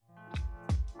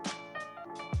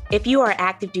If you are an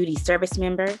active duty service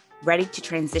member ready to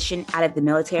transition out of the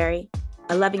military,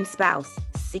 a loving spouse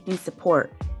seeking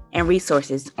support and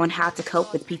resources on how to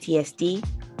cope with PTSD,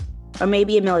 or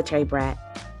maybe a military brat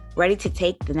ready to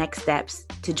take the next steps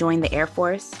to join the Air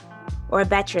Force, or a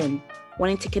veteran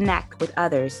wanting to connect with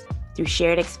others through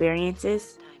shared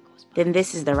experiences, then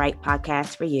this is the right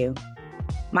podcast for you.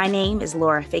 My name is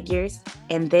Laura Figures,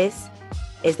 and this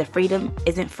is the Freedom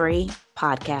Isn't Free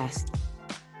podcast.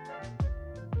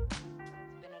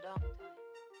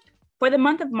 For the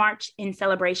month of March, in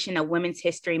celebration of Women's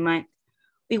History Month,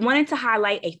 we wanted to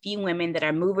highlight a few women that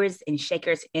are movers and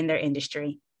shakers in their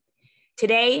industry.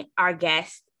 Today, our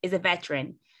guest is a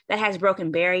veteran that has broken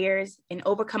barriers and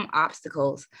overcome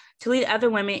obstacles to lead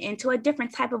other women into a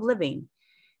different type of living,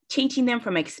 teaching them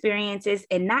from experiences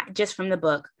and not just from the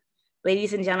book.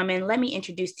 Ladies and gentlemen, let me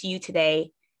introduce to you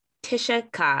today,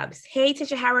 Tisha Cobbs. Hey,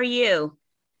 Tisha, how are you?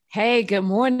 Hey, good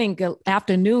morning, good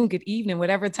afternoon, good evening,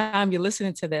 whatever time you're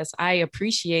listening to this. I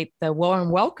appreciate the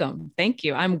warm welcome. Thank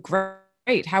you. I'm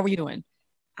great. How are you doing?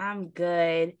 I'm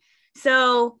good.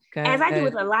 So, Good. as I do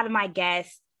with a lot of my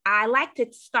guests, I like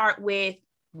to start with,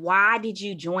 why did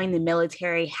you join the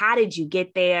military? How did you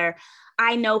get there?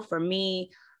 I know for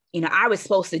me, I was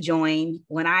supposed to join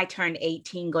when I turned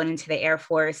 18 going into the Air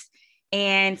Force.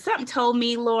 And something told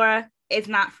me, Laura, it's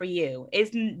not for you.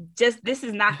 It's just, this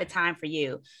is not the time for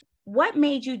you. What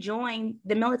made you join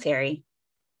the military?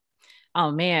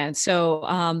 Oh man.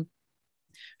 So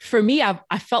for me, I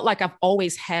felt like I've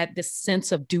always had this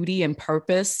sense of duty and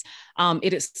purpose.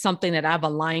 It is something that I've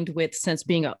aligned with since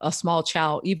being a small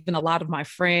child. Even a lot of my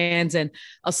friends and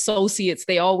associates,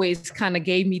 they always kind of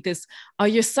gave me this, oh,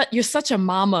 you're such a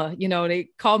mama, they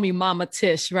call me Mama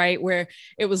Tish, right? Where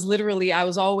it was literally, I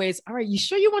was always, all right, you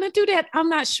sure you want to do that? I'm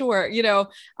not sure,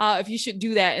 if you should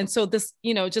do that. And so this,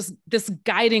 just this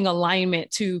guiding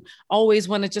alignment to always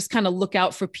want to just kind of look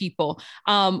out for people.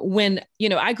 When,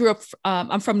 I grew up,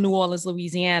 I'm from New Orleans,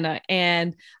 Louisiana,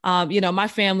 and, my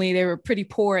family, they were pretty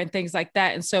poor and things like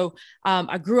that. And so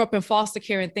I grew up in foster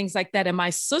care and things like that. And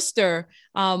my sister,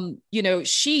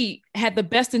 she had the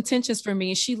best intentions for me.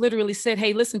 And she literally said,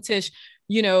 hey, listen, Tish,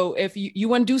 if you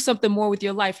want to do something more with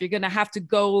your life, you're going to have to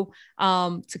go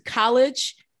to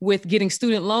college with getting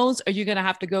student loans, or you're going to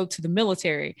have to go to the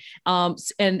military.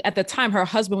 And at the time, her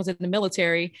husband was in the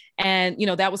military, and,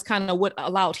 that was kind of what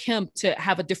allowed him to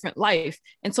have a different life.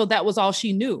 And so that was all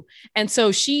she knew. And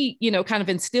so she, kind of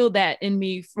instilled that in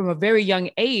me from a very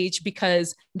young age,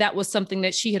 because that was something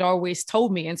that she had always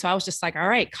told me. And so I was just like, all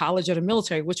right, college or the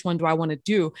military, which one do I want to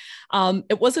do?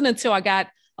 It wasn't until I got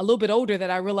a little bit older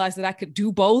that I realized that I could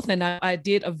do both. And I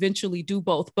did eventually do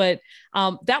both. But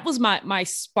that was my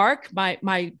spark,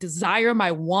 my desire,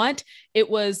 my want. It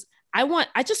was,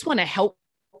 I just want to help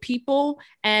people,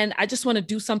 and I just want to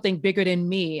do something bigger than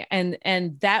me. And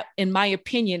that, in my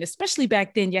opinion, especially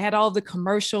back then, you had all the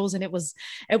commercials, and it was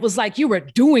like you were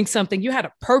doing something, you had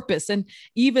a purpose. And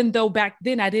even though back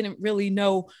then I didn't really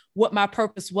know what my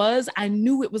purpose was, I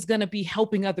knew it was going to be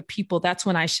helping other people. That's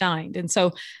when I shined. And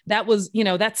so that was,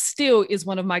 that still is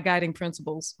one of my guiding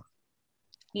principles.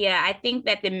 Yeah, I think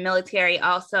that the military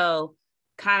also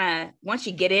kind of, once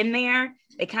you get in there,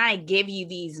 they kind of give you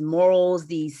these morals,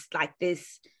 these like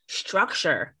this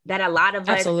structure that a lot of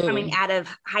us coming out of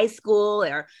high school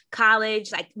or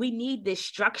college, like we need this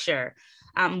structure.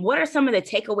 What are some of the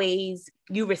takeaways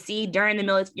you received during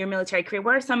your military career?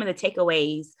 What are some of the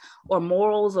takeaways or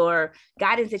morals or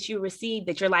guidance that you received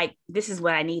that you're like, this is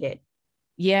what I needed?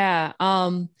 Yeah.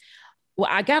 Well,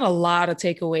 I got a lot of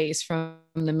takeaways from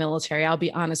the military. I'll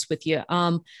be honest with you.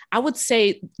 I would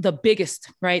say the biggest,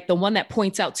 right? The one that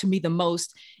points out to me the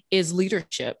most is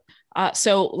leadership.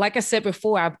 So like I said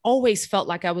before, I've always felt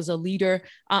like I was a leader,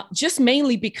 just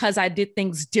mainly because I did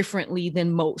things differently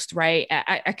than most, right?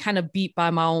 I kind of beat by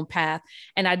my own path,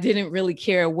 and I didn't really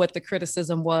care what the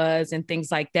criticism was and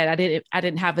things like that. I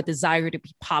didn't have a desire to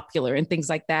be popular and things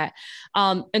like that.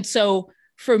 And so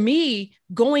for me,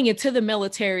 going into the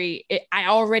military, I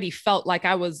already felt like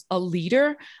I was a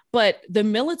leader, but the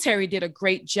military did a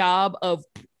great job of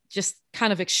just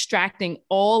kind of extracting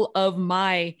all of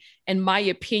in my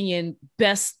opinion,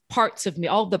 best parts of me,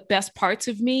 all the best parts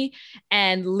of me,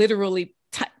 and literally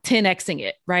 10xing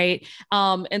it, right?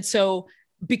 And so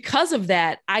because of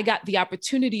that, I got the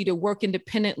opportunity to work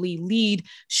independently, lead,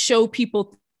 show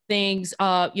people things,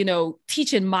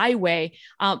 teach in my way.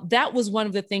 That was one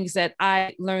of the things that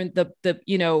I learned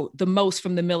the most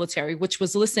from the military, which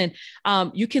was, listen,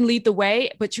 you can lead the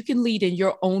way, but you can lead in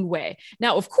your own way.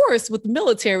 Now, of course, with the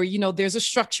military, there's a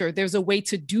structure, there's a way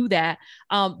to do that.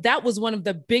 That was one of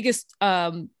the biggest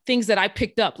things that I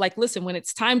picked up. Like, listen, when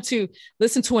it's time to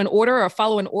listen to an order or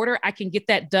follow an order, I can get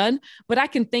that done, but I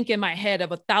can think in my head of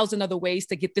 1,000 other ways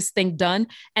to get this thing done.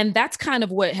 And that's kind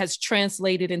of what has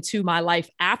translated into my life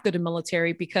after the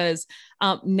military, because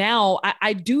now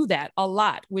I do that a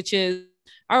lot, which is,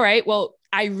 all right, well,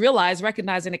 I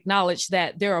recognize, and acknowledge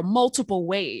that there are multiple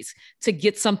ways to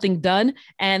get something done.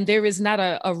 And there is not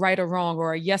a right or wrong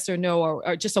or a yes or no,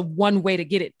 or just a one way to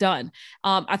get it done.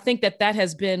 I think that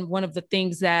has been one of the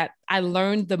things that I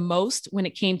learned the most when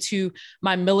it came to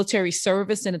my military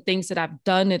service and the things that I've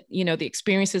done, and, the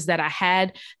experiences that I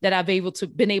had that I've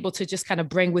been able to just kind of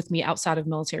bring with me outside of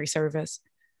military service.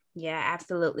 Yeah,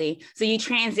 absolutely. So you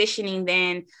transitioning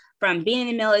then from being in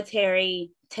the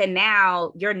military to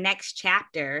now your next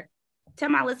chapter. Tell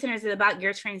my listeners about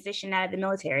your transition out of the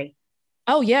military.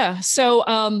 Oh yeah. So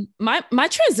my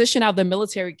transition out of the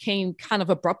military came kind of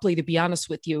abruptly, to be honest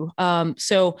with you.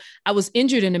 So I was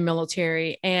injured in the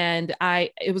military, and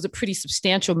it was a pretty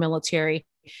substantial military,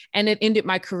 and it ended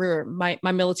my career,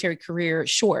 my military career,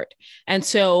 short. And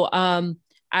so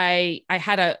I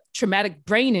had a traumatic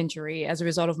brain injury as a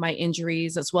result of my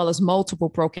injuries, as well as multiple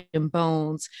broken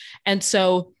bones. And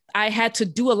so I had to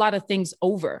do a lot of things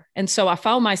over. And so I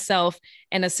found myself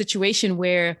in a situation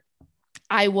where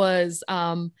I was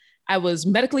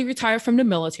medically retired from the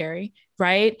military,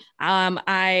 right?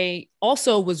 I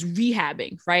also was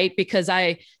rehabbing, right? Because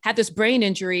I had this brain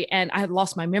injury and I had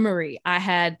lost my memory. I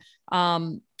had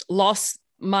lost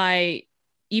my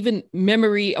even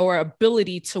memory or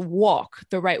ability to walk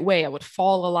the right way. I would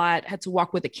fall a lot, had to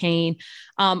walk with a cane.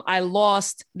 I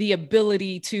lost the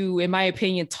ability to, in my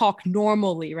opinion, talk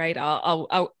normally, right?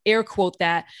 I'll air quote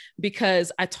that,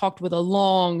 because I talked with a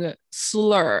long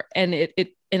slur, and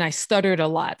and I stuttered a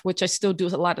lot, which I still do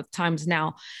a lot of times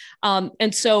now.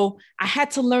 And so I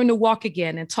had to learn to walk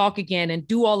again and talk again and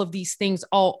do all of these things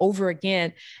all over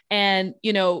again. And,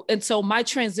 and so my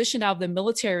transition out of the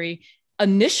military,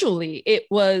 initially, it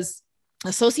was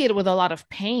associated with a lot of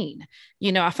pain.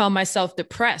 I found myself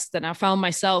depressed, and I found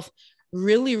myself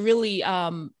really, really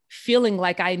feeling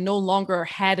like I no longer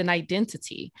had an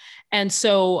identity. And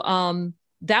so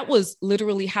that was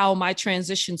literally how my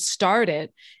transition started.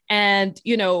 And,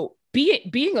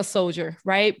 being a soldier,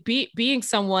 right? Being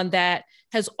someone that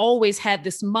has always had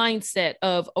this mindset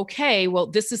of, okay, well,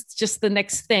 this is just the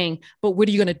next thing, but what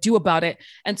are you going to do about it?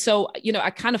 And so, I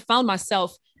kind of found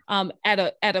myself at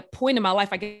a point in my life,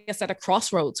 I guess at a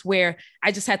crossroads, where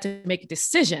I just had to make a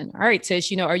decision. All right,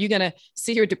 Tish, are you gonna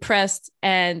sit here depressed,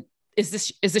 and is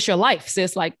this your life,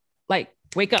 sis? Like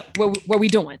wake up. What are we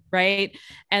doing, right?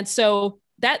 And so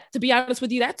that, to be honest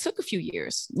with you, that took a few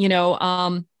years.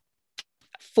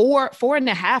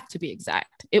 4.5 to be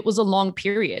exact. It was a long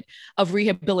period of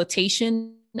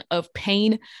rehabilitation, of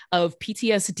pain, of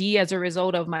PTSD as a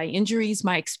result of my injuries,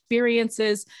 my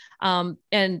experiences,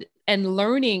 and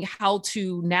learning how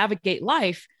to navigate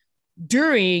life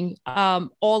during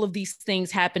all of these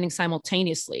things happening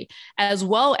simultaneously, as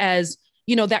well as,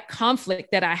 that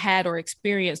conflict that I had or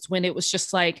experienced when it was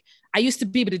just like, I used to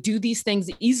be able to do these things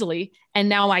easily, and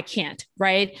now I can't,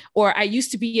 right? Or I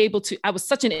used to be able to, I was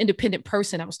such an independent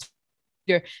person.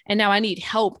 And now I need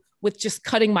help with just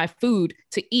cutting my food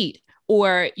to eat,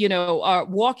 or,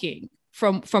 walking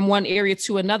from one area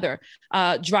to another,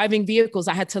 driving vehicles.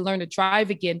 I had to learn to drive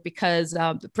again because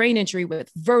the brain injury with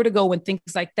vertigo and things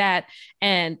like that,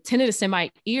 and tinnitus in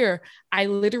my ear, I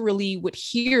literally would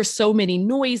hear so many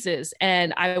noises,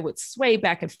 and I would sway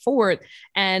back and forth.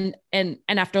 And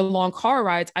after long car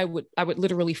rides, I would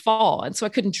literally fall. And so I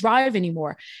couldn't drive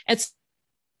anymore. And so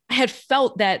I had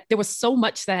felt that there was so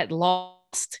much that I had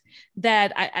lost,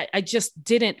 that I just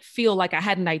didn't feel like I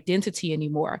had an identity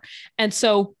anymore. And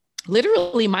so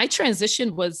literally my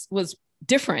transition was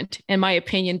different, in my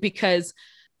opinion, because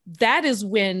that is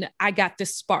when I got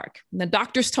this spark. And the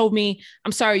doctors told me,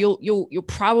 I'm sorry, you'll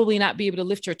probably not be able to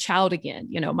lift your child again.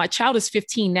 My child is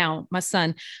 15 now, my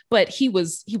son, but he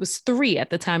was 3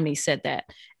 at the time they said that.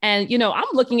 And, I'm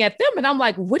looking at them and I'm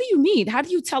like, what do you mean? How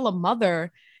do you tell a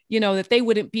mother, that they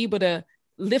wouldn't be able to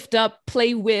lift up,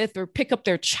 play with, or pick up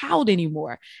their child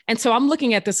anymore? And so I'm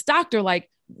looking at this doctor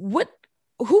like,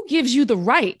 who gives you the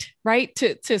right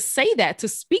to say that, to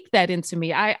speak that into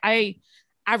me? I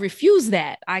refuse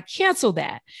that. I cancel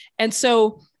that. And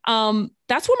so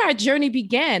that's where my journey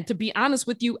began. To be honest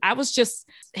with you, I was just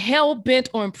hell bent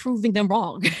on proving them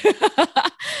wrong. I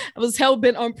was hell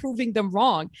bent on proving them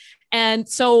wrong. And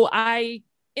so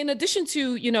in addition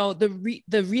to,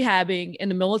 the rehabbing in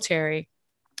the military,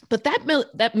 but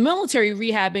that military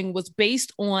rehabbing was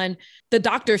based on the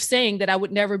doctor saying that I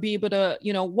would never be able to,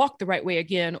 walk the right way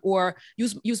again, or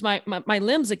use my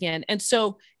limbs again. And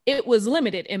so it was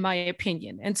limited in my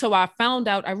opinion. And so I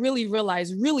really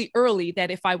realized really early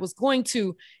that if I was going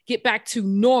to get back to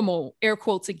normal, air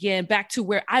quotes again, back to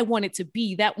where I wanted to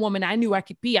be, that woman I knew I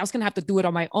could be, I was going to have to do it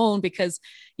on my own because,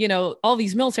 all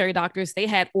these military doctors, they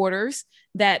had orders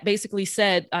that basically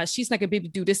said, she's not going to be able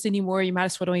to do this anymore. You might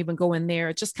as well don't even go in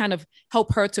there. Just kind of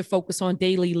help her to focus on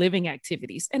daily living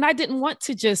activities. And I didn't want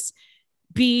to just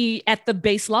be at the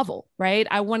base level, right?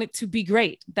 I wanted to be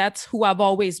great. That's who I've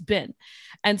always been.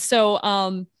 And so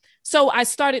I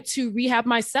started to rehab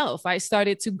myself. I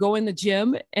started to go in the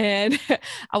gym, and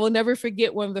I will never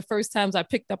forget one of the first times I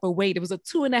picked up a weight. It was a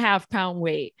 2.5 pound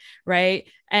weight, right?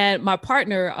 And my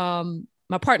partner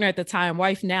at the time,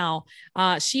 wife now,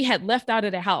 she had left out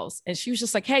of the house, and she was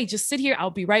just like, hey, just sit here.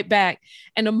 I'll be right back.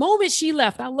 And the moment she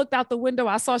left, I looked out the window,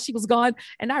 I saw she was gone,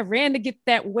 and I ran to get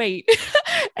that weight.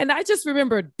 And I just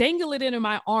remember dangling it in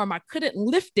my arm. I couldn't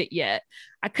lift it yet.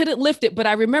 But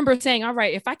I remember saying, all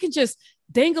right, if I can just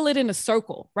dangle it in a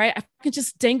circle, right? I can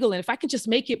just dangle it. If I can just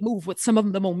make it move with some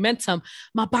of the momentum,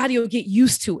 my body will get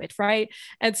used to it, right?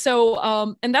 And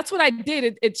so, and that's what I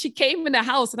did. She came in the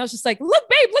house, and I was just like, look,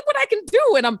 babe, look what I can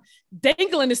do. And I'm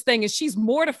dangling this thing, and she's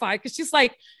mortified because she's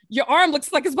like, your arm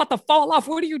looks like it's about to fall off.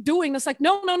 What are you doing? And it's like,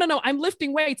 no, I'm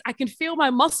lifting weights. I can feel my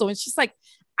muscle. And she's like,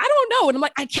 I don't know. And I'm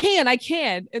like, I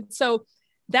can. And so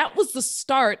that was the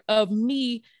start of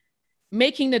me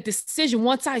making the decision.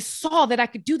 Once I saw that I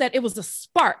could do that, it was a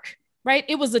spark, right?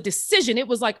 It was a decision. It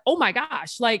was like, oh my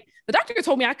gosh, like the doctor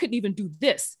told me I couldn't even do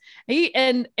this.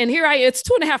 And here it's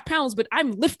 2.5 pounds, but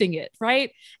I'm lifting it,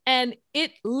 right? And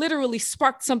it literally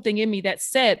sparked something in me that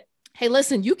said, hey,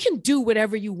 listen, you can do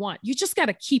whatever you want. You just got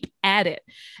to keep at it.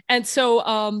 And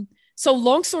so, so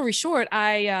long story short,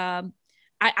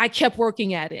 I kept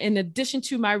working at it. In addition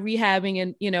to my rehabbing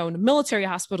and, in the military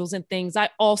hospitals and things, I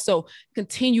also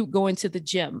continued going to the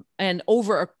gym. And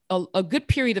over a good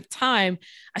period of time,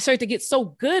 I started to get so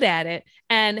good at it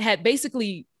and had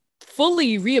basically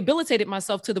fully rehabilitated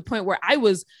myself to the point where I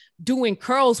was doing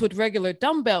curls with regular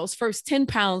dumbbells, first 10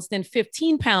 pounds, then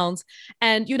 15 pounds.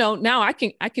 And, now I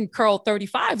can curl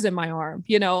 35s in my arm,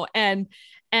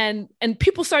 and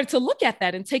people started to look at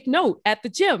that and take note at the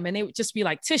gym. And they would just be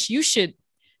like, Tish, you should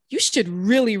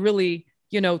really, really,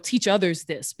 teach others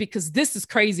this, because this is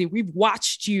crazy. We've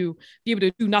watched you be able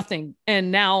to do nothing, and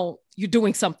now you're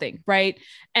doing something, right?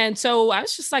 And so I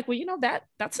was just like, well,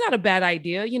 that's not a bad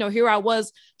idea. Here I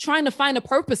was trying to find a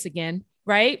purpose again,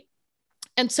 right?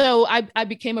 And so I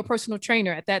became a personal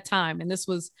trainer at that time. And this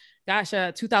was,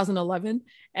 2011,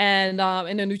 and a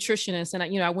nutritionist. And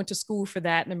I went to school for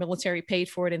that, and the military paid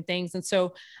for it and things. And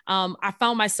so I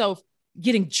found myself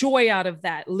getting joy out of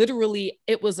that. Literally,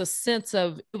 it was a sense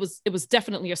of, it was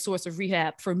definitely a source of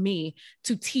rehab for me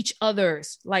to teach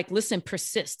others, like, listen,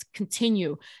 persist,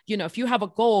 continue. If you have a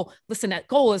goal, listen, that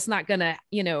goal is not going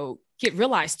to, get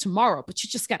realized tomorrow, but you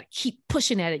just got to keep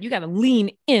pushing at it. You got to lean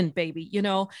in, baby,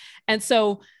 And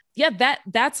so, yeah,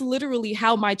 that's literally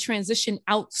how my transition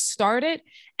out started.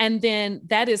 And then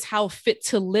that is how Fit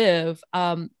to Live,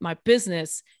 my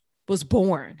business, was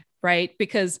born. Right.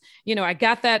 Because, I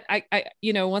got that.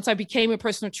 Once I became a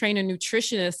personal trainer,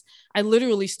 nutritionist, I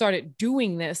literally started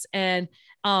doing this, and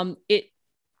it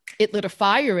lit a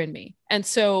fire in me. And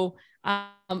so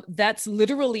that's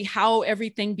literally how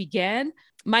everything began.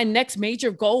 My next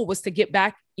major goal was to get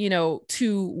back,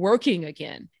 to working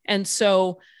again. And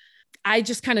so I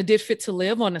just kind of did Fit to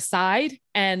Live on the side,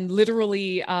 and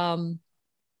literally,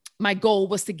 my goal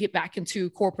was to get back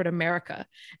into corporate America.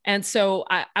 And so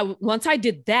I once I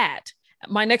did that,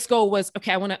 my next goal was,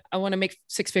 okay, I want to make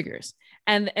 6 figures.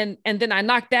 And then I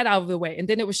knocked that out of the way. And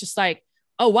then it was just like,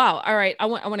 oh, wow. All right. I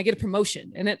want to get a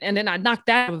promotion. And then I knocked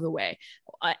that out of the way.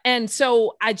 And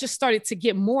so I just started to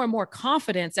get more and more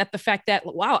confidence at the fact that,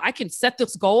 wow, I can set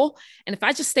this goal. And if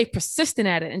I just stay persistent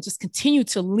at it and just continue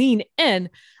to lean in,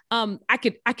 I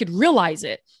could realize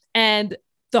it. And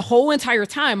the whole entire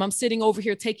time I'm sitting over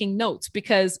here taking notes,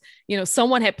 because,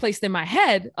 someone had placed in my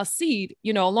head a seed,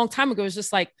 a long time ago. It's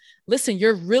just like, listen,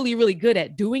 you're really, really good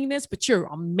at doing this, but you're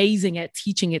amazing at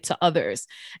teaching it to others.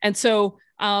 And so,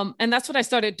 and that's what I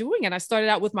started doing. And I started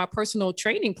out with my personal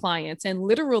training clients and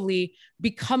literally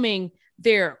becoming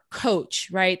their coach,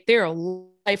 right? Their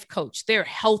life coach, their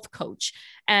health coach.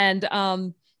 And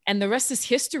the rest is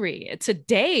history.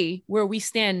 Today, where we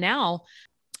stand now,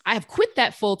 I have quit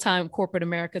that full-time corporate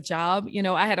America job.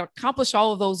 I had accomplished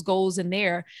all of those goals in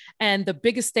there. And the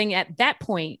biggest thing at that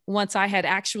point, once I had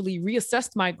actually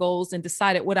reassessed my goals and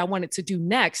decided what I wanted to do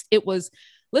next, it was,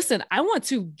 listen, I want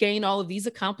to gain all of these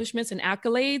accomplishments and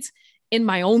accolades in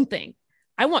my own thing.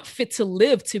 I want Fit to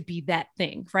Live to be that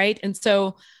thing, right? And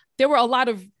so there were a lot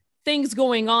of things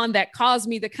going on that caused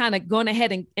me to kind of go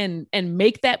ahead and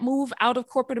make that move out of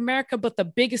corporate America. But the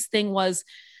biggest thing was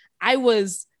I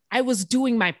was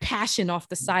doing my passion off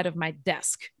the side of my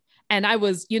desk. And I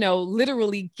was,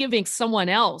 literally giving someone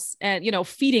else and,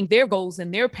 feeding their goals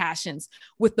and their passions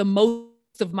with the most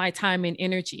of my time and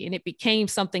energy. And it became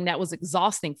something that was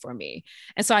exhausting for me.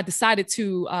 And so I decided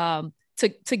to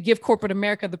give corporate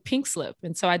America the pink slip.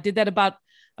 And so I did that about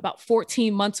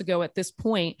 14 months ago at this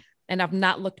point, and I've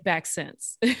not looked back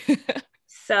since.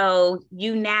 So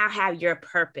you now have your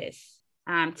purpose.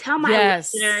 Tell my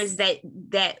listeners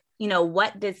that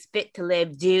what does Fit to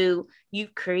Live do?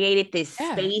 You've created this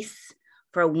space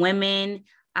for women.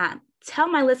 Tell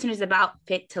my listeners about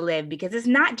Fit to Live, because it's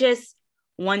not just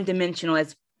one dimensional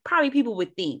as probably people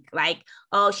would think, like,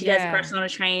 oh, she does personal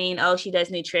training. Oh, she does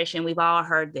nutrition. We've all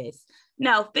heard this.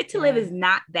 No, Fit to Live is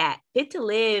not that. Fit to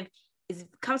Live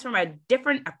comes from a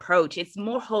different approach. It's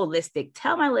more holistic.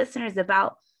 Tell my listeners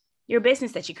about your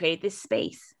business that you created, this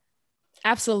space.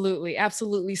 Absolutely.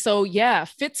 Absolutely. So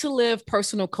Fit to Live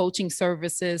personal coaching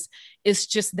services is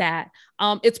just that.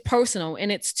 It's personal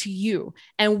and it's to you.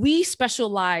 And we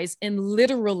specialize in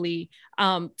literally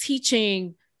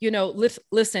teaching,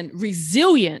 listen,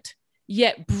 resilient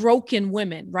yet broken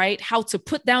women, right? How to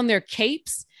put down their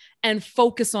capes and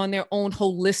focus on their own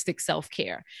holistic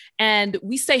self-care. And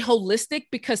we say holistic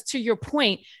because, to your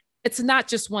point, it's not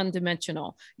just one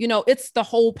dimensional. It's the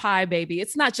whole pie, baby.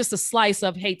 It's not just a slice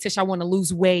of, hey, Tish, I want to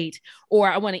lose weight or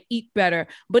I want to eat better,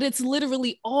 but it's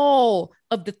literally all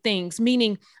of the things,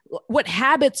 meaning what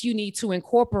habits you need to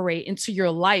incorporate into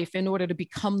your life in order to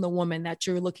become the woman that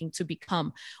you're looking to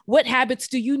become. What habits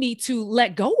do you need to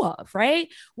let go of, right?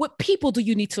 What people do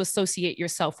you need to associate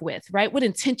yourself with, right? What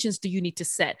intentions do you need to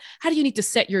set? How do you need to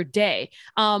set your day?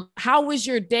 How is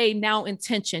your day now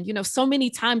intentioned? So many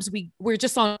times we're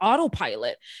just on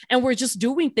autopilot and we're just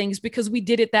doing things because we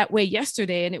did it that way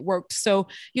yesterday and it worked. So,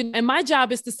 and my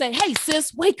job is to say, hey,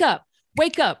 sis, wake up.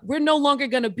 Wake up. We're no longer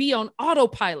going to be on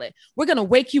autopilot. We're going to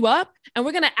wake you up and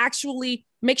we're going to actually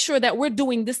make sure that we're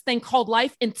doing this thing called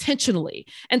life intentionally.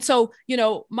 And so,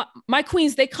 my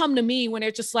queens, they come to me when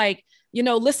they're just like,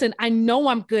 listen, I know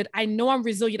I'm good. I know I'm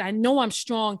resilient. I know I'm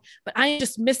strong, but I am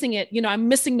just missing it. I'm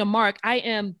missing the mark. I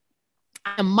am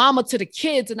mama to the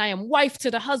kids and I am wife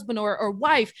to the husband or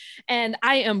wife. And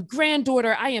I am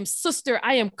granddaughter. I am sister.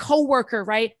 I am coworker,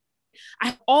 right? I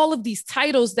have all of these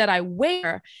titles that I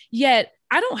wear, yet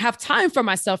I don't have time for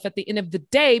myself at the end of the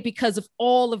day because of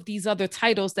all of these other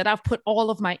titles that I've put all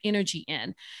of my energy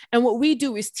in. And what we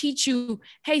do is teach you,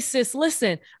 hey, sis,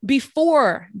 listen,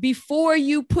 before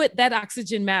you put that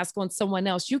oxygen mask on someone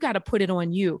else, you got to put it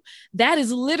on you. That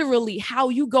is literally how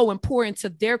you go and pour into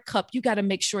their cup. You got to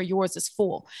make sure yours is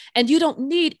full. And you don't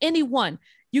need anyone.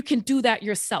 You can do that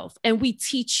yourself. And we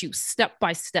teach you step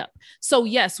by step. So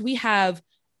yes, we have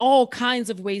all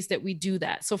kinds of ways that we do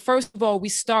that. So first of all, we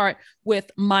start with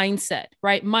mindset,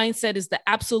 right? Mindset is the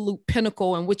absolute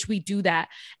pinnacle in which we do that.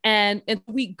 And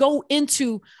we go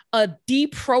into a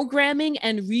deprogramming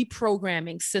and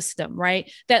reprogramming system,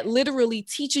 right? That literally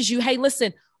teaches you, hey,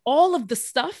 listen, all of the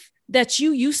stuff that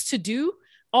you used to do,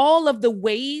 all of the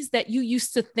ways that you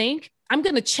used to think, I'm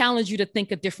going to challenge you to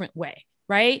think a different way.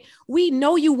 Right? We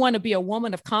know you want to be a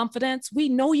woman of confidence. We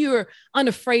know you're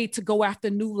unafraid to go after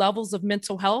new levels of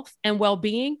mental health and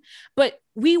well-being, but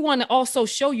we want to also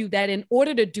show you that in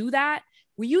order to do that,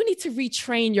 you need to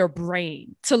retrain your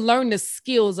brain to learn the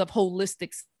skills of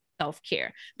holistic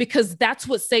self-care, because that's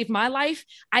what saved my life.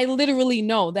 I literally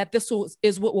know that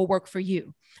is what will work for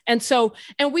you. And so,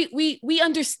 and we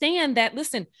understand that,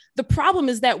 listen, the problem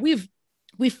is that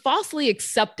we falsely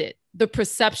accepted the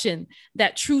perception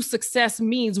that true success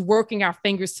means working our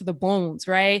fingers to the bones,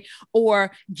 right?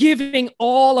 Or giving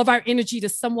all of our energy to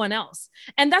someone else.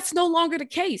 And that's no longer the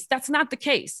case. That's not the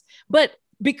case. But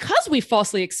because we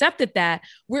falsely accepted that,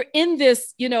 we're in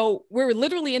this, we're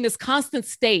literally in this constant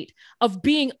state of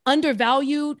being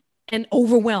undervalued and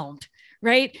overwhelmed.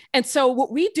 Right. And so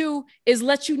what we do is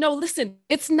let you know, listen,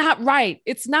 it's not right.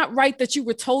 It's not right that you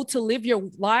were told to live your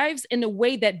lives in a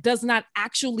way that does not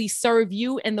actually serve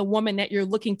you and the woman that you're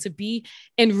looking to be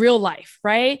in real life.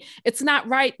 Right. It's not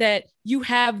right that you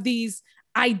have these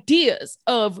ideas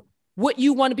of what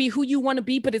you want to be, who you want to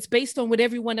be, but it's based on what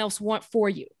everyone else wants for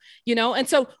you, And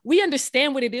so we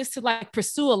understand what it is to like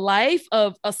pursue a life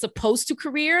of a supposed to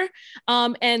career,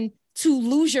 and to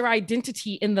lose your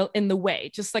identity in the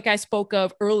way, just like I spoke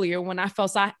of earlier when I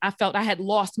felt I had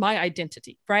lost my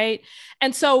identity, right?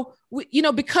 And so,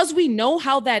 because we know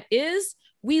how that is,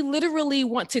 we literally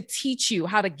want to teach you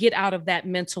how to get out of that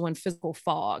mental and physical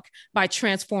fog by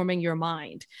transforming your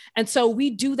mind. And so we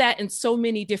do that in so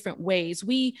many different ways.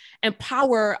 We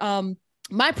empower,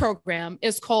 my program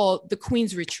is called the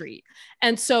Queen's Retreat.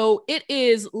 And so it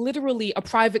is literally a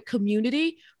private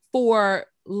community for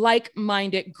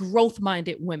like-minded,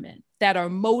 growth-minded women that are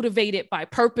motivated by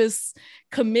purpose,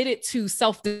 committed to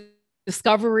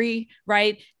self-discovery,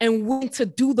 right? And willing to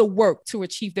do the work to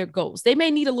achieve their goals. They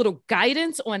may need a little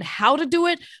guidance on how to do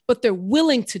it, but they're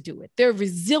willing to do it. They're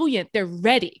resilient, they're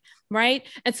ready, right?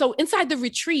 And so inside the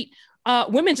retreat,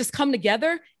 women just come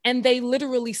together and they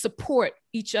literally support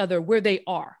each other where they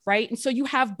are, right? And so you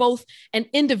have both an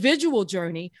individual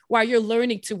journey while you're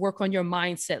learning to work on your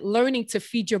mindset, learning to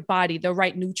feed your body the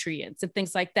right nutrients and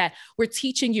things like that. We're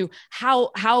teaching you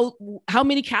how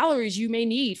many calories you may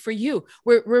need for you.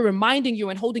 We're reminding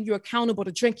you and holding you accountable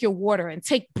to drink your water and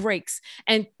take breaks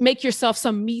and make yourself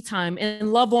some me time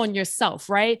and love on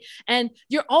yourself, right? And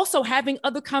you're also having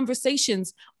other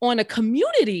conversations on a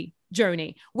community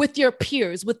journey with your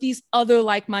peers, with these other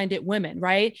like-minded women,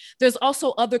 right? There's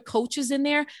also other coaches in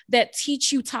there that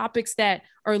teach you topics that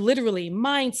are literally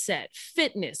mindset,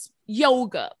 fitness,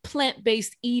 yoga,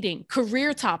 plant-based eating,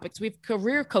 career topics. We have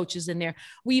career coaches in there.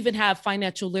 We even have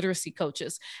financial literacy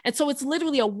coaches. And so it's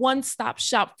literally a one-stop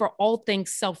shop for all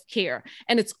things self-care.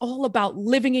 And it's all about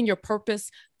living in your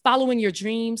purpose, following your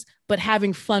dreams, but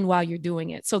having fun while you're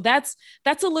doing it. So that's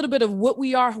a little bit of what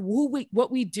we are,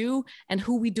 what we do, and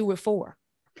who we do it for.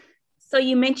 So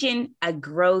you mentioned a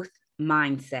growth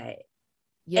mindset.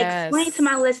 Yes. Explain to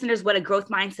my listeners what a growth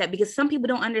mindset, because some people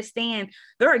don't understand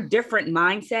there are different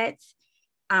mindsets.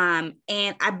 And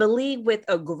I believe with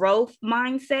a growth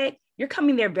mindset, you're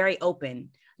coming there very open.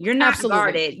 You're not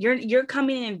guarded. You're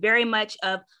coming in very much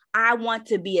of, I want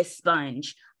to be a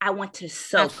sponge. I want to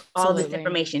soak all this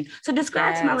information. So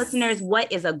describe to my listeners,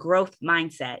 what is a growth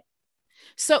mindset?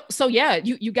 So yeah,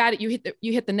 you got it. You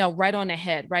hit the nail right on the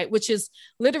head, right? Which is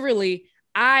literally,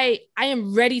 I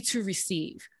am ready to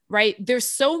receive, right? There's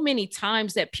so many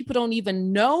times that people don't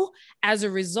even know as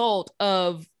a result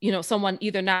of, someone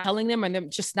either not telling them or them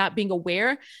just not being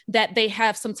aware that they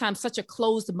have sometimes such a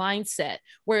closed mindset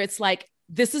where it's like,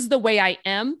 this is the way I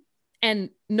am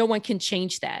and no one can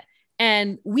change that.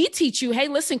 And we teach you, hey,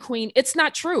 listen, Queen, it's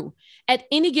not true. At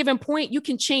any given point, you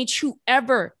can change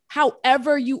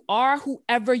however you are,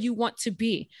 whoever you want to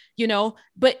be,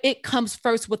 but it comes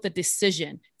first with a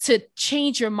decision to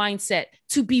change your mindset,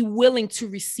 to be willing to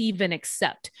receive and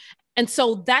accept. And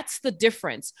so that's the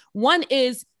difference. One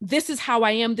is, this is how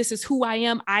I am. This is who I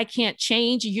am. I can't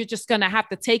change. You're just going to have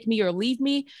to take me or leave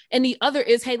me. And the other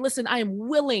is, hey, listen, I am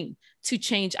willing to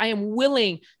change. I am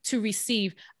willing to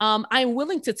receive. I am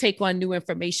willing to take on new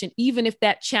information, even if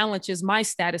that challenges my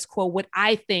status quo, what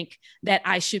I think that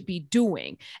I should be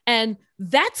doing. And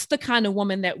that's the kind of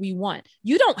woman that we want.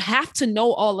 You don't have to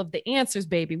know all of the answers,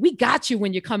 baby. We got you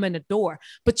when you come in the door,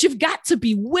 but you've got to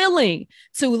be willing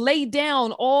to lay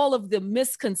down all of the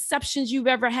misconceptions you've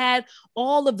ever had,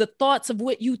 all of the thoughts of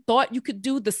what you thought you could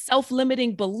do, the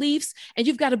self-limiting beliefs, and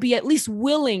you've got to be at least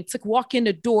willing to walk in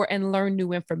the door and learn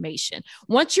new information.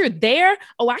 Once you're there,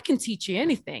 I can teach you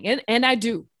anything. And I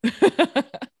do.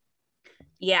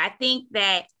 Yeah, I think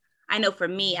that, I know for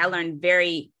me, I learned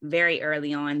very, very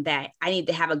early on that I need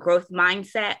to have a growth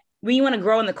mindset when you want to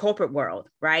grow in the corporate world,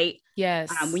 right?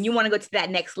 Yes. When you want to go to that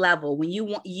next level, when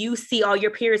you see all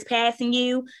your peers passing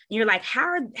you, and you're like, how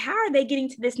are they getting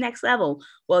to this next level?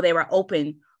 Well, they were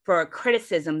open for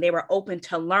criticism. They were open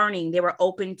to learning. They were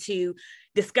open to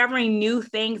discovering new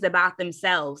things about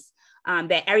themselves.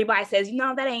 That everybody says,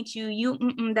 that ain't you.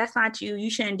 That's not you. You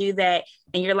shouldn't do that.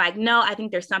 And you're like, no, I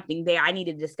think there's something there. I need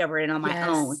to discover it on my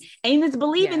own. And it's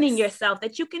believing in yourself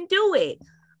that you can do it.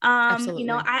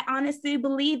 I honestly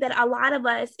believe that a lot of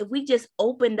us, if we just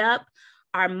opened up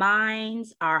our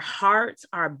minds, our hearts,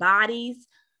 our bodies,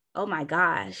 oh my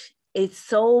gosh, it's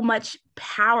so much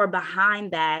power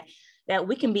behind that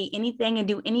we can be anything and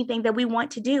do anything that we want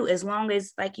to do, as long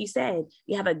as, like you said,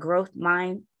 you have a growth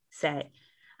mindset.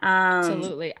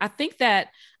 Absolutely. I think that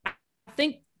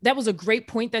was a great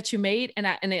point that you made. And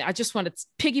I just want to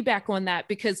piggyback on that,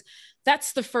 because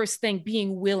that's the first thing,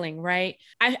 being willing, right?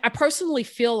 I personally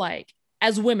feel like,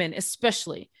 as women,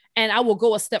 especially, and I will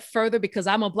go a step further because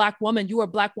I'm a Black woman, you are a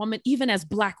Black woman, even as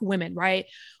Black women, right?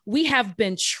 We have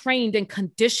been trained and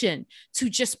conditioned to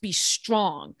just be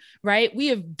strong, right? We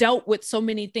have dealt with so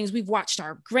many things. We've watched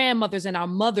our grandmothers and our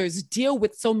mothers deal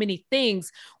with so many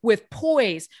things with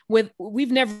poise,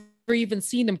 we've never even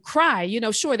seen them cry.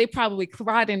 Sure, they probably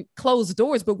cried in closed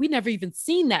doors, but we never even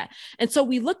seen that. And so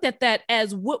we looked at that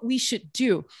as what we should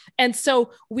do. And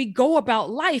so we go about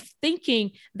life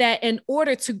thinking that in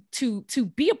order to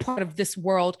be a part of this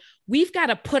world, we've got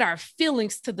to put our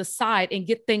feelings to the side and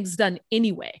get things done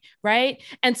anyway, right?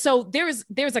 And so there's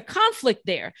a conflict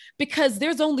there, because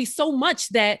there's only so much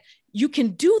that you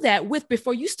can do that with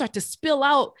before you start to spill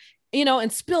out,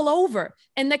 and spill over.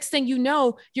 And next thing you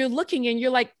know, you're looking and you're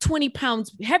like 20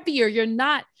 pounds heavier. You're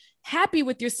not happy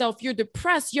with yourself. You're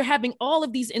depressed. You're having all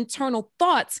of these internal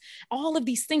thoughts, all of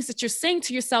these things that you're saying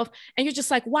to yourself. And you're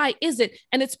just like, why is it?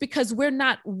 And it's because we're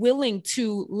not willing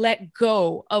to let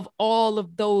go of all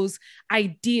of those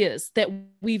ideas that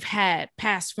we've had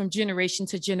passed from generation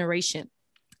to generation.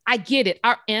 I get it.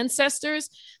 Our ancestors,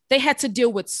 they had to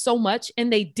deal with so much,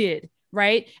 and they did,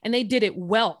 right? And they did it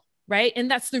well, right?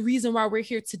 And that's the reason why we're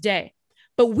here today.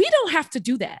 But we don't have to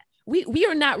do that. We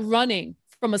are not running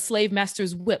from a slave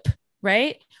master's whip,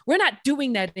 right? We're not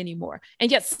doing that anymore.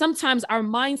 And yet sometimes our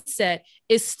mindset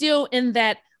is still in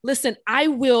that, listen, I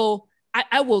will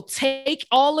take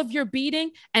all of your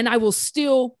beating and I will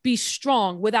still be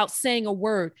strong without saying a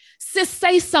word. Sis,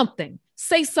 say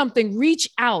something, reach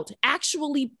out,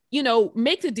 actually,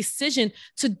 make the decision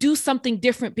to do something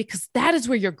different, because that is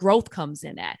where your growth comes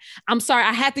in at. I'm sorry,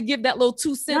 I had to give that little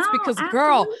 2 cents because absolutely.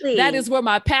 Girl, that is where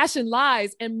my passion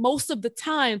lies. And most of the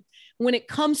time when it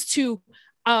comes to,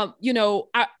 our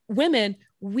women,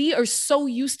 we are so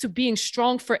used to being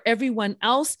strong for everyone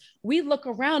else. We look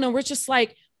around and we're just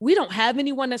like, we don't have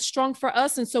anyone that's strong for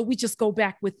us. And so we just go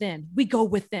back within. We go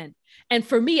within. And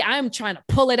for me, I'm trying to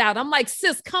pull it out. I'm like,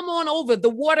 sis, come on over. The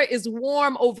water is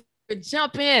warm over.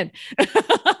 Jump in.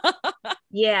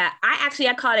 Yeah,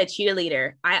 I call it a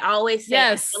cheerleader. I always say,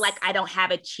 yes. I feel like I don't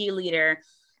have a cheerleader.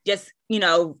 Just,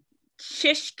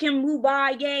 shish can move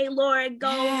by. Yay, Lord,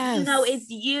 go. Yes. It's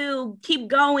you. Keep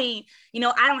going.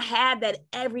 I don't have that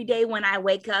every day when I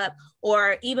wake up,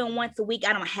 or even once a week.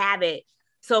 I don't have it.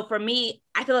 So for me,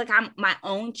 I feel like I'm my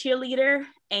own cheerleader.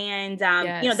 And,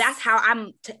 that's how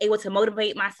I'm able to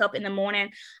motivate myself in the morning.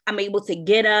 I'm able to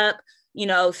get up,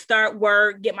 start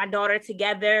work, get my daughter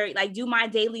together, like do my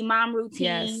daily mom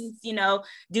routines,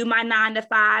 do my 9 to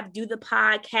 5, do the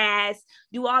podcast,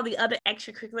 do all the other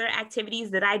extracurricular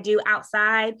activities that I do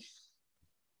outside.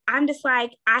 I'm just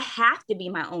like, I have to be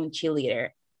my own cheerleader.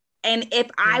 And if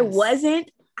I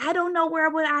wasn't, I don't know where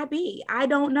would I be. I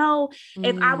don't know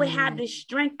if I would have the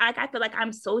strength. Like, I feel like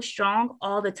I'm so strong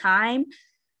all the time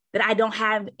that I don't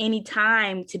have any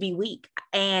time to be weak.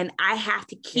 And I have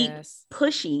to keep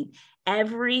pushing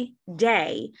every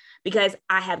day, because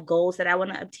I have goals that I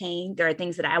want to obtain. There are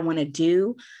things that I want to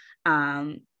do.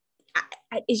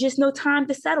 It's just no time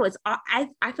to settle.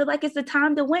 I feel like it's the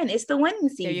time to win. It's the winning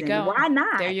season. There you go. Why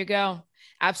not? There you go.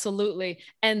 Absolutely.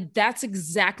 And that's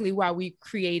exactly why we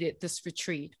created this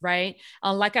retreat, right?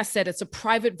 Like I said, it's a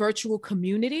private virtual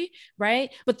community,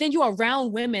 right? But then you're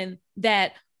around women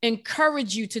that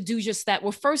encourage you to do just that.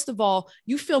 Well, first of all,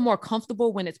 you feel more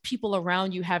comfortable when it's people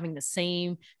around you having the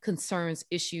same concerns,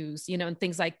 issues, and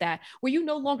things like that, where you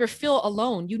no longer feel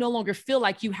alone. You no longer feel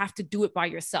like you have to do it by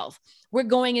yourself. We're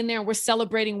going in there and we're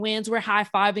celebrating wins. We're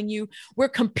high-fiving you. We're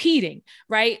competing,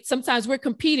 right? Sometimes we're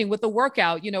competing with a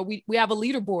workout. We have a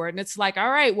leaderboard, and it's like,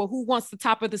 all right, well, who wants the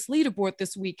top of this leaderboard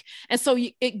this week? And so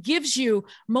it gives you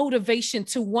motivation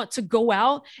to want to go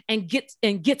out and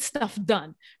get stuff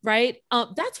done, right?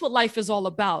 That's what life is all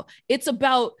about. It's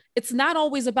not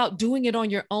always about doing it on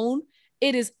your own.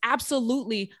 It is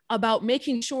absolutely about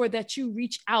making sure that you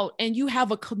reach out and you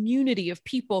have a community of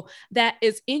people that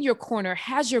is in your corner,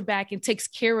 has your back, and takes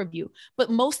care of you. But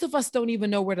most of us don't even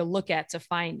know where to look at to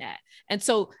find that. And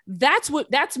so that's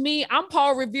me. I'm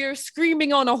Paul Revere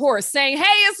screaming on a horse saying, hey,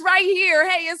 it's right here.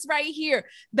 Hey, it's right here.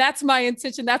 That's my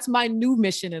intention. That's my new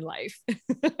mission in life.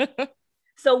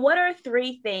 So what are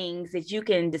 3 things that you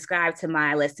can describe to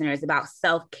my listeners about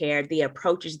self-care, the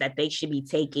approaches that they should be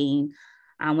taking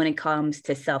when it comes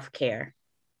to self-care?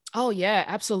 Oh, yeah,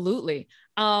 absolutely.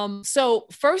 So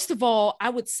first of all, I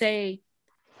would say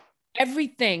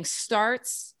everything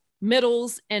starts,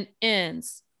 middles, and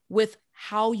ends with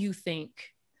how you think.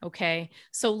 Okay.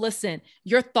 So listen,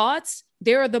 your thoughts,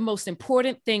 they're the most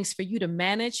important things for you to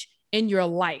manage in your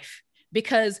life,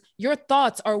 because your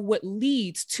thoughts are what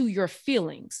leads to your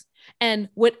feelings. And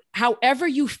however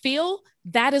you feel,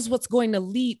 that is what's going to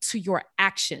lead to your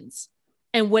actions.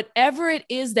 And whatever it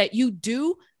is that you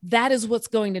do, that is what's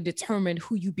going to determine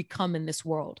who you become in this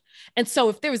world. And so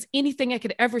if there was anything I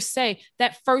could ever say,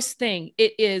 that first thing,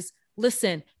 it is,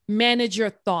 listen, manage your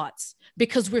thoughts,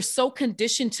 because we're so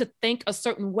conditioned to think a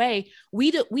certain way.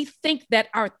 We think that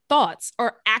our thoughts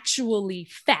are actually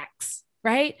facts,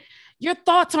 right? Your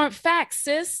thoughts aren't facts,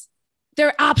 sis.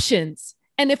 They're options.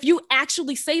 And if you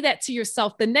actually say that to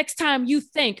yourself, the next time you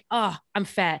think, oh, I'm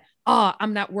fat, oh,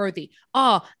 I'm not worthy,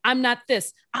 oh, I'm not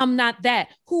this, I'm not that,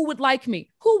 who would like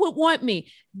me, who would want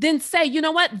me, then say, you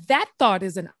know what, that thought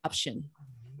is an option.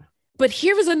 But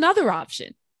here is another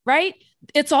option, right?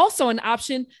 It's also an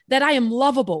option that I am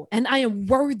lovable and I am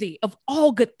worthy of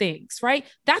all good things, right?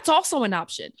 That's also an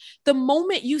option. The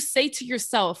moment you say to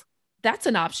yourself, that's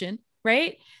an option,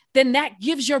 right? Then that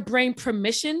gives your brain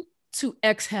permission to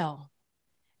exhale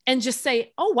and just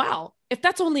say, oh, wow, if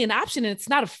that's only an option and it's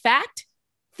not a fact,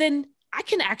 then I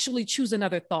can actually choose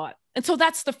another thought. And so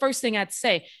that's the first thing I'd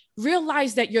say.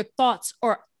 Realize that your thoughts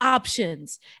are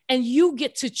options and you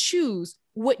get to choose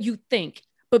what you think,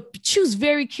 but choose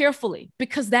very carefully,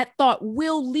 because that thought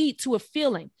will lead to a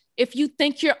feeling. If you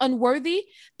think you're unworthy,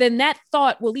 then that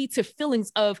thought will lead to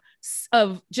feelings of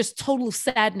just total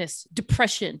sadness,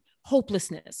 depression,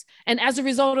 hopelessness. And as a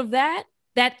result of that,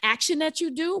 that action that you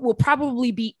do will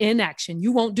probably be inaction.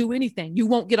 You won't do anything. You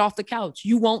won't get off the couch.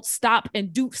 You won't stop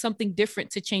and do something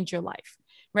different to change your life.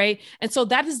 Right. And so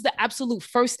that is the absolute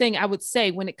first thing I would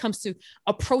say when it comes to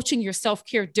approaching your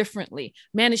self-care differently.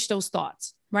 Manage those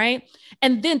thoughts. Right.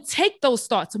 And then take those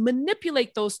thoughts,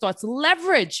 manipulate those thoughts,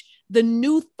 leverage the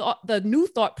new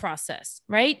thought process.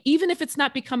 Right. Even if it's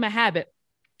not become a habit,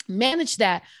 manage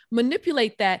that,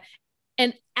 manipulate that,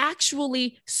 and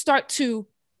actually start to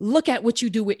look at what you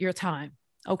do with your time.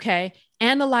 Okay.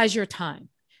 Analyze your time.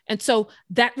 And so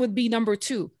that would be number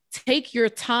 2. Take your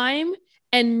time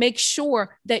and make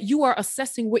sure that you are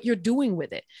assessing what you're doing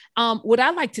with it. What I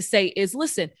like to say is,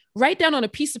 listen, write down on a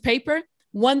piece of paper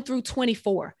 1 through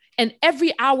 24, and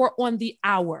every hour on the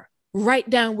hour, write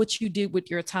down what you did with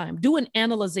your time. Do an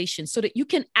analyzation so that you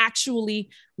can actually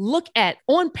look at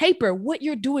on paper what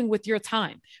you're doing with your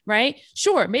time, right?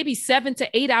 Sure, maybe 7 to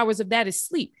 8 hours of that is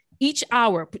sleep. Each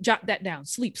hour, jot that down,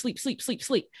 sleep,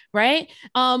 right?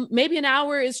 Maybe an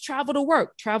hour is travel to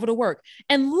work,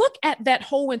 and look at that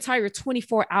whole entire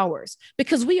 24 hours,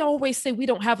 because we always say we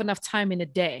don't have enough time in a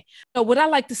day. So what I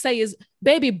like to say is,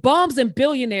 baby, bums and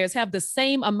billionaires have the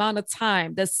same amount of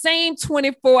time, the same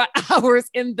 24 hours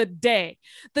in the day.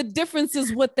 The difference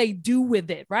is what they do with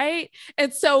it, right?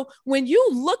 And so when you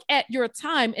look at your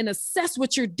time and assess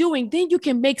what you're doing, then you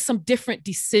can make some different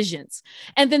decisions.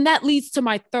 And then that leads to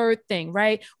my third thing,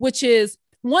 right? Which is,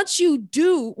 once you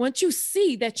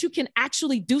see that you can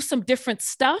actually do some different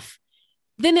stuff,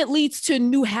 then it leads to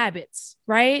new habits,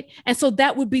 right? And so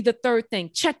that would be the third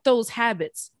thing. Check those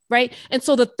habits, right? And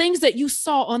so the things that you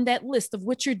saw on that list of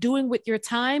what you're doing with your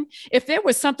time, if there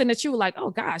was something that you were like, oh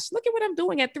gosh, look at what I'm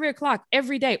doing at 3 o'clock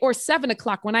every day, or 7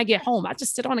 o'clock when I get home, I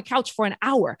just sit on a couch for an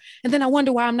hour. And then I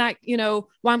wonder why I'm not,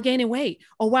 why I'm gaining weight,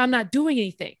 or why I'm not doing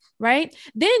anything, right?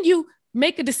 Then you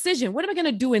make a decision. What am I going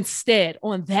to do instead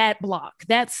on that block,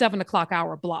 that 7 o'clock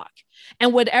hour block?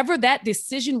 And whatever that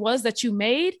decision was that you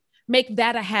made, make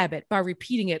that a habit by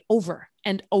repeating it over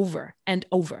and over and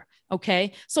over.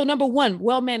 Okay. So number 1,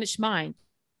 well-managed mind.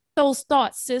 Those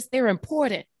thoughts, sis, they're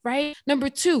important, right? Number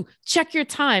 2, check your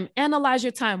time, analyze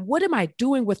your time. What am I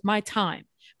doing with my time?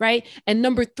 Right. And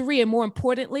number 3, and more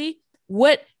importantly,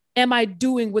 what am I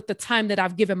doing with the time that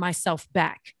I've given myself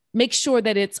back? Make sure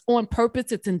that it's on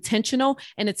purpose, it's intentional,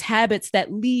 and it's habits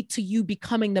that lead to you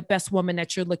becoming the best woman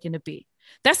that you're looking to be.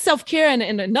 That's self-care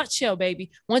in a nutshell,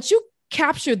 baby. Once you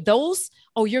capture those,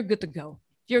 oh, you're good to go.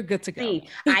 You're good to go. See,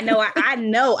 I know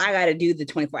I got to do the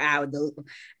 24 hour,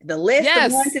 the list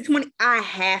of 1 to 20. I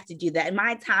have to do that. In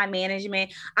my time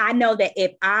management, I know that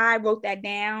if I wrote that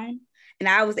down and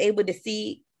I was able to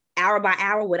see hour by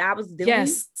hour what I was doing,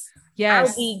 yes. I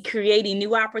would be creating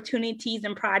new opportunities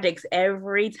and projects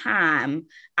every time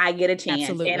I get a chance.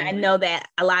 Absolutely. And I know that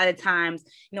a lot of times,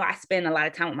 I spend a lot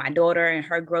of time with my daughter and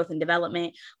her growth and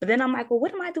development, but then I'm like, well,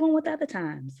 what am I doing with other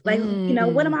times? Like,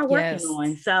 what am I working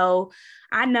on? So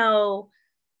I know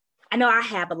I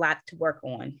have a lot to work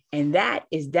on, and that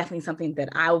is definitely something that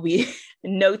I will be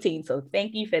noting. So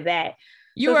thank you for that.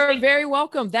 You are very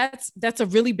welcome. That's a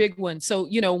really big one. So,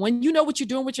 when you know what you're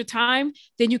doing with your time,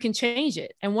 then you can change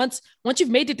it. And once you've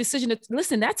made the decision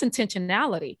listen, that's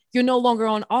intentionality. You're no longer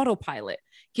on autopilot.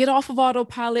 Get off of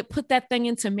autopilot, put that thing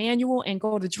into manual, and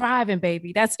go to driving,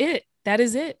 baby. That's it. That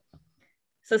is it.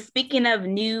 So speaking of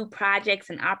new projects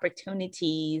and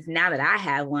opportunities, now that I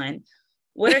have one,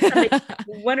 what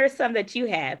are some that you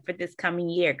have for this coming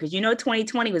year? Because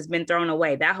 2020 has been thrown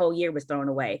away. That whole year was thrown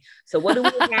away. So what do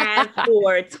we have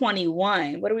for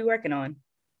 21? What are we working on?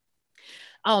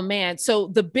 Oh man. So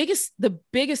the biggest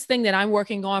thing that I'm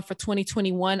working on for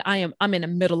 2021, I'm in the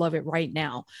middle of it right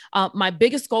now. My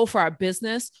biggest goal for our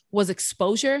business was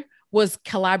exposure, was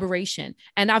collaboration.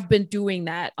 And I've been doing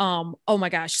that. Oh my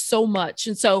gosh, so much.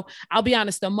 And so I'll be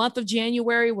honest, the month of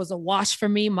January was a wash for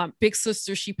me. My big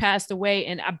sister, she passed away,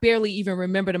 and I barely even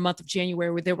remember the month of January,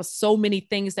 where there was so many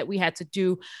things that we had to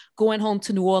do, going home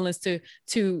to New Orleans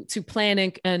to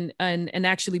plan and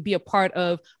actually be a part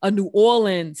of a New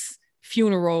Orleans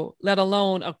funeral, let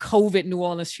alone a COVID New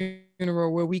Orleans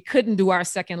funeral where we couldn't do our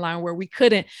second line, where we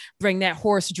couldn't bring that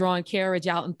horse-drawn carriage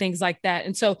out and things like that.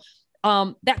 And so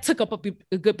that took up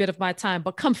a good bit of my time.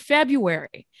 But come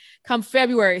February,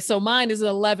 so mine is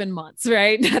 11 months,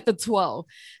 right? Not the 12.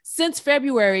 Since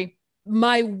February,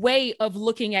 my way of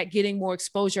looking at getting more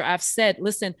exposure, I've said,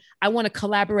 listen, I want to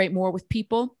collaborate more with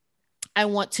people. I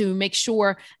want to make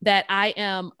sure that I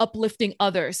am uplifting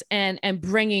others and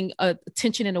bringing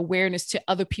attention and awareness to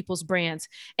other people's brands.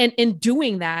 And in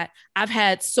doing that, I've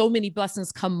had so many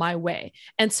blessings come my way.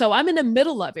 And so I'm in the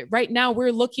middle of it. Right now,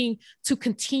 we're looking to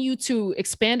continue to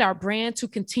expand our brand, to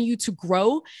continue to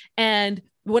grow. And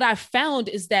what I've found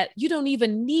is that you don't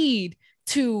even need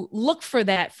to look for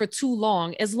that for too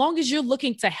long. As long as you're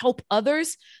looking to help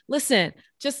others,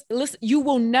 just listen, you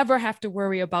will never have to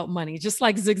worry about money. Just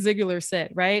like Zig Ziglar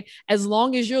said, right? As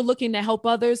long as you're looking to help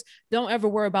others, don't ever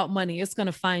worry about money. It's going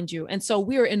to find you. And so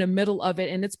we are in the middle of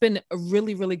it, and it's been a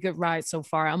really, really good ride so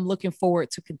far. I'm looking forward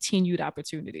to continued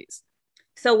opportunities.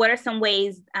 So what are some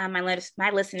ways my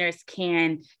listeners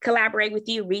can collaborate with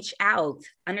you, reach out,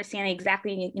 understand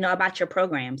exactly, about your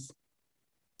programs?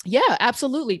 Yeah,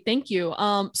 absolutely. Thank you.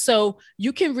 So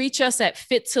you can reach us at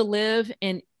Fit to Live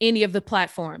in any of the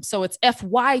platforms. So it's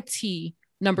FYT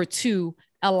number 2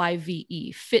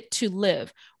 LIVE, Fit to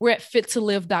Live. We're at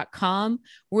fittolive.com.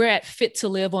 We're at Fit to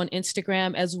Live on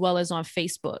Instagram as well as on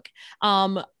Facebook.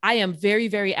 I am very,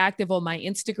 very active on my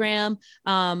Instagram.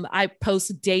 I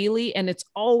post daily, and it's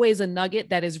always a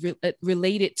nugget that is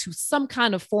related to some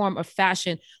kind of form of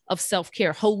fashion of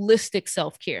self-care, holistic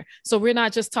self-care. So we're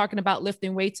not just talking about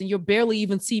lifting weights, and you'll barely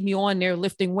even see me on there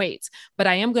lifting weights, but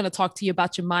I am going to talk to you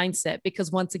about your mindset,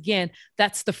 because once again,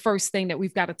 that's the first thing that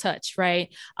we've got to touch,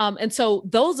 right? And so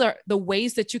those are the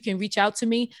ways that you can reach out to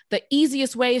me. The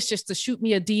easiest way is just to shoot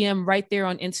me a DM right there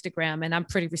on Instagram, and I'm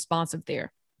pretty responsive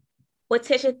there. Well,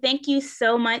 Tisha, thank you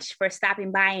so much for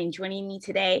stopping by and joining me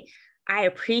today. I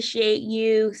appreciate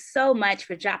you so much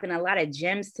for dropping a lot of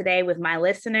gems today with my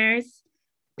listeners.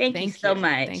 Thank you so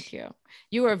much. Thank you.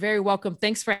 You are very welcome.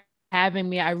 Thanks for having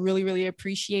me. I really, really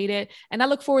appreciate it. And I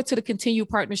look forward to the continued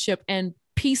partnership, and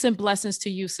peace and blessings to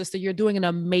you, sister. You're doing an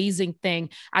amazing thing.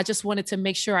 I just wanted to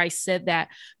make sure I said that.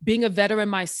 Being a veteran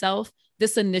myself,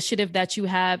 this initiative that you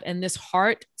have and this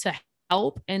heart to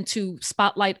help and to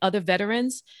spotlight other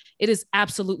veterans, it is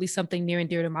absolutely something near and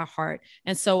dear to my heart.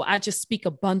 And so I just speak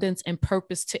abundance and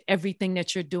purpose to everything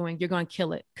that you're doing. You're going to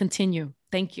kill it. Continue.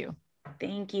 Thank you.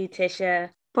 Thank you,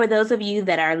 Tisha. For those of you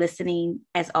that are listening,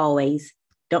 as always,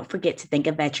 don't forget to thank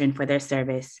a veteran for their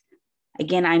service.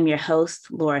 Again, I'm your host,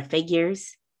 Laura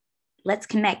Figures. Let's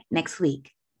connect next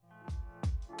week.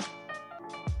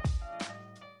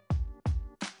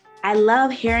 I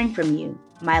love hearing from you,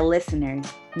 my listeners,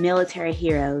 military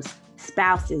heroes,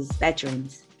 spouses,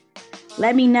 veterans.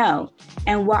 Let me know.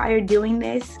 And while you're doing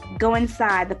this, go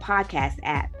inside the podcast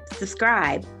app,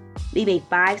 subscribe, leave a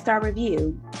 5-star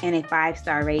review and a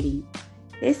 5-star rating.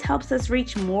 This helps us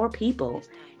reach more people.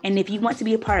 And if you want to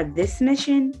be a part of this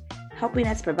mission, helping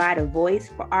us provide a voice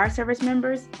for our service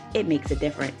members, it makes a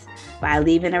difference by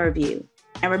leaving a review.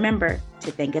 And remember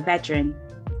to thank a veteran.